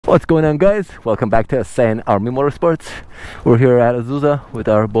What's going on, guys? Welcome back to Saiyan Army Motorsports. We're here at Azusa with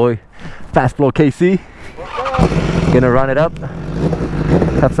our boy Fast Flow KC. Gonna run it up,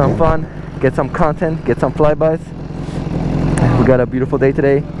 have some fun, get some content, get some flybys. We got a beautiful day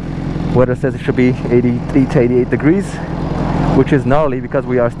today. Weather says it should be 83 to 88 degrees, which is gnarly because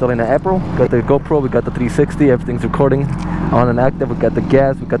we are still in April. Got the GoPro, we got the 360, everything's recording on and active. We got the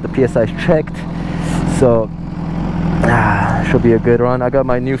gas, we got the PSI checked, so should be a good run. I got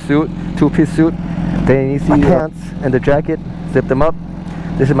my new suit, two-piece suit. They need to see my pants and the jacket, zip them up.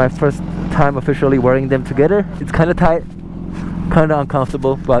 This is my first time officially wearing them together. It's kind of tight, kind of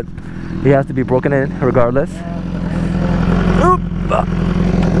uncomfortable, but it has to be broken in regardless.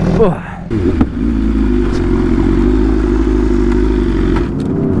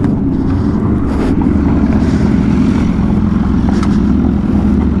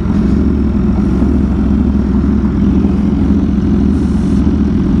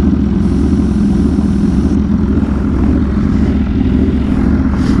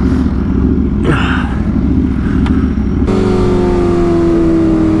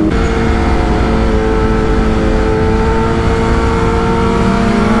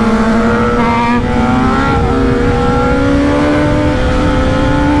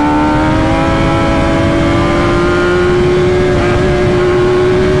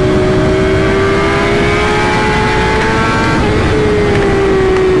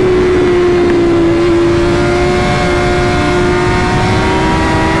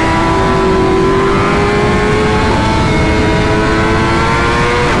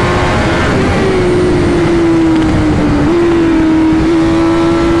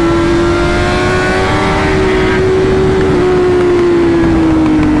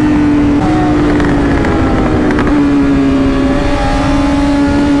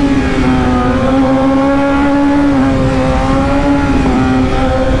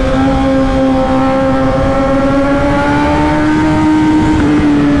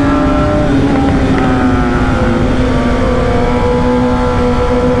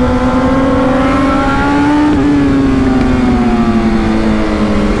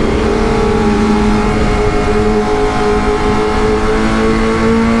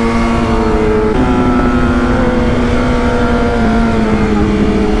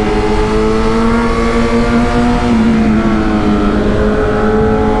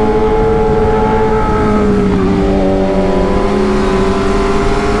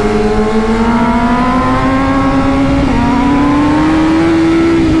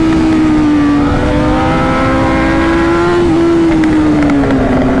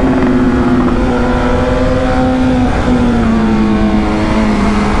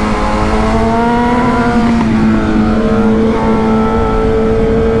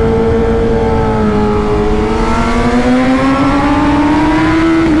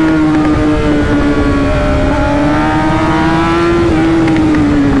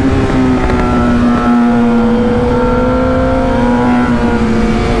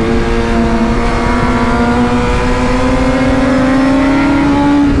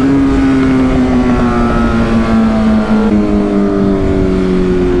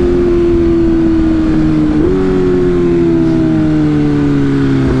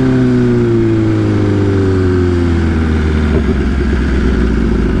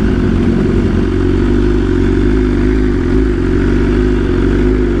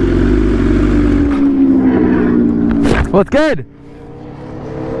 What's good?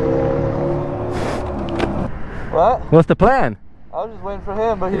 What? What's the plan? I was just waiting for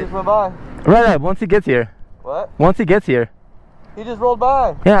him, but he just went by. Right, once he gets here. What? Once he gets here. He just rolled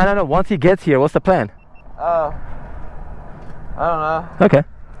by. Yeah, I don't know. Once he gets here, what's the plan? I don't know. Okay.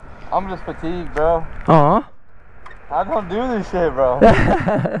 I'm just fatigued, bro. Aw. I don't do this shit, bro.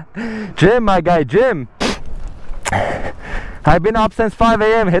 Jim, my guy, Jim. I've been up since 5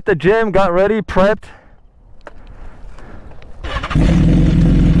 a.m. Hit the gym, got ready, prepped.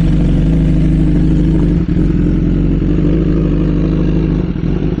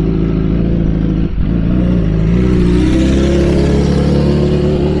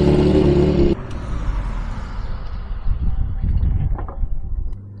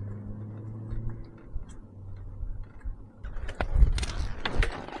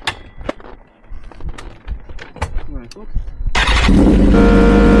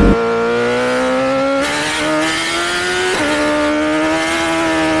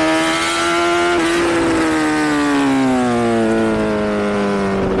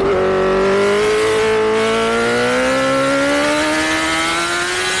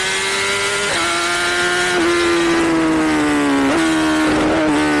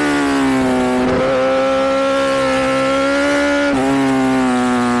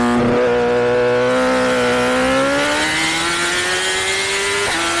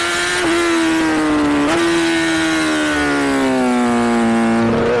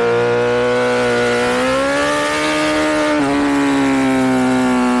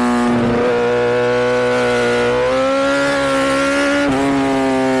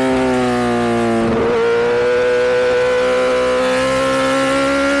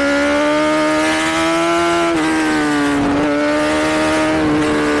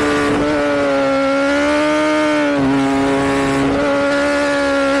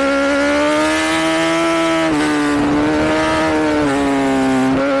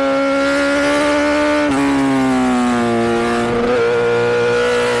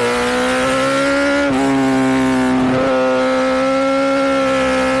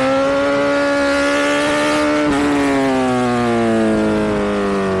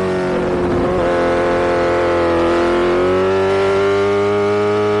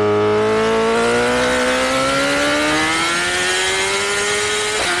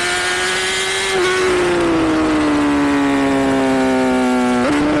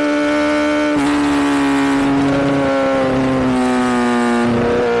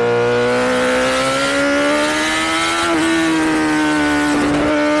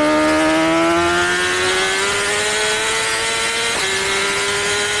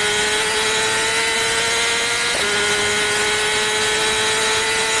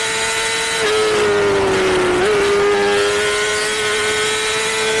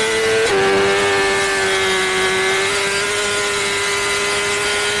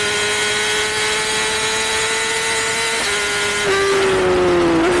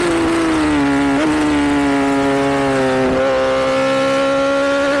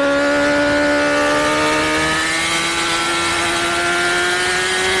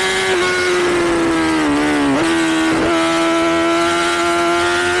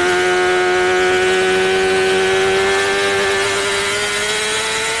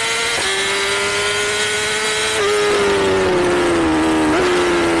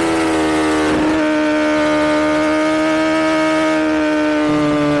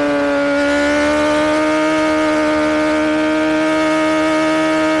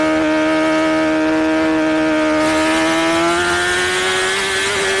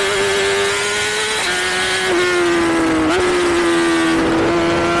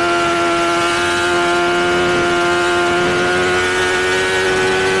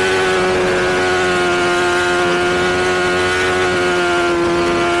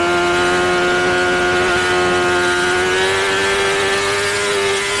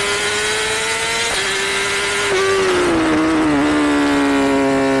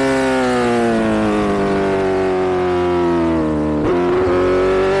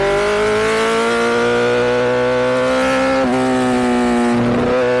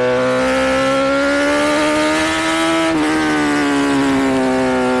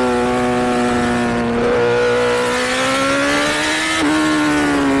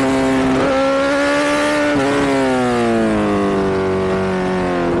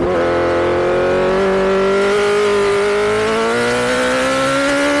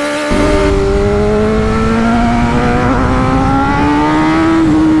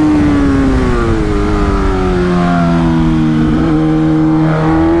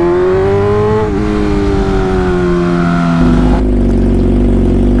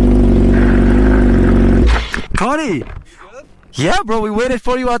 Yeah, bro, we waited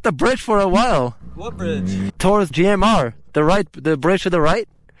for you at the bridge for a while. What bridge? Towards GMR, the bridge to the right,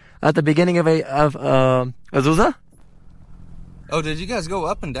 at the beginning of Azusa. Oh, did you guys go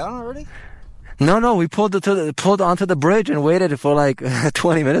up and down already? No, we pulled onto the bridge and waited for like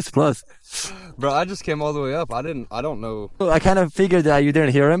 20 minutes plus. Bro, I just came all the way up. I don't know. I kind of figured that you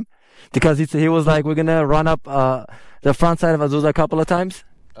didn't hear him because he was like, we're gonna run up the front side of Azusa a couple of times.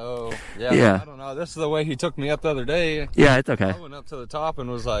 Oh, yeah. Yeah. I don't know. This is the way he took me up the other day. Yeah, it's okay. I went up to the top and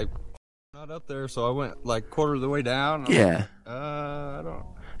was like, not up there, so I went like quarter of the way down. Yeah. I don't.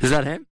 Is that him?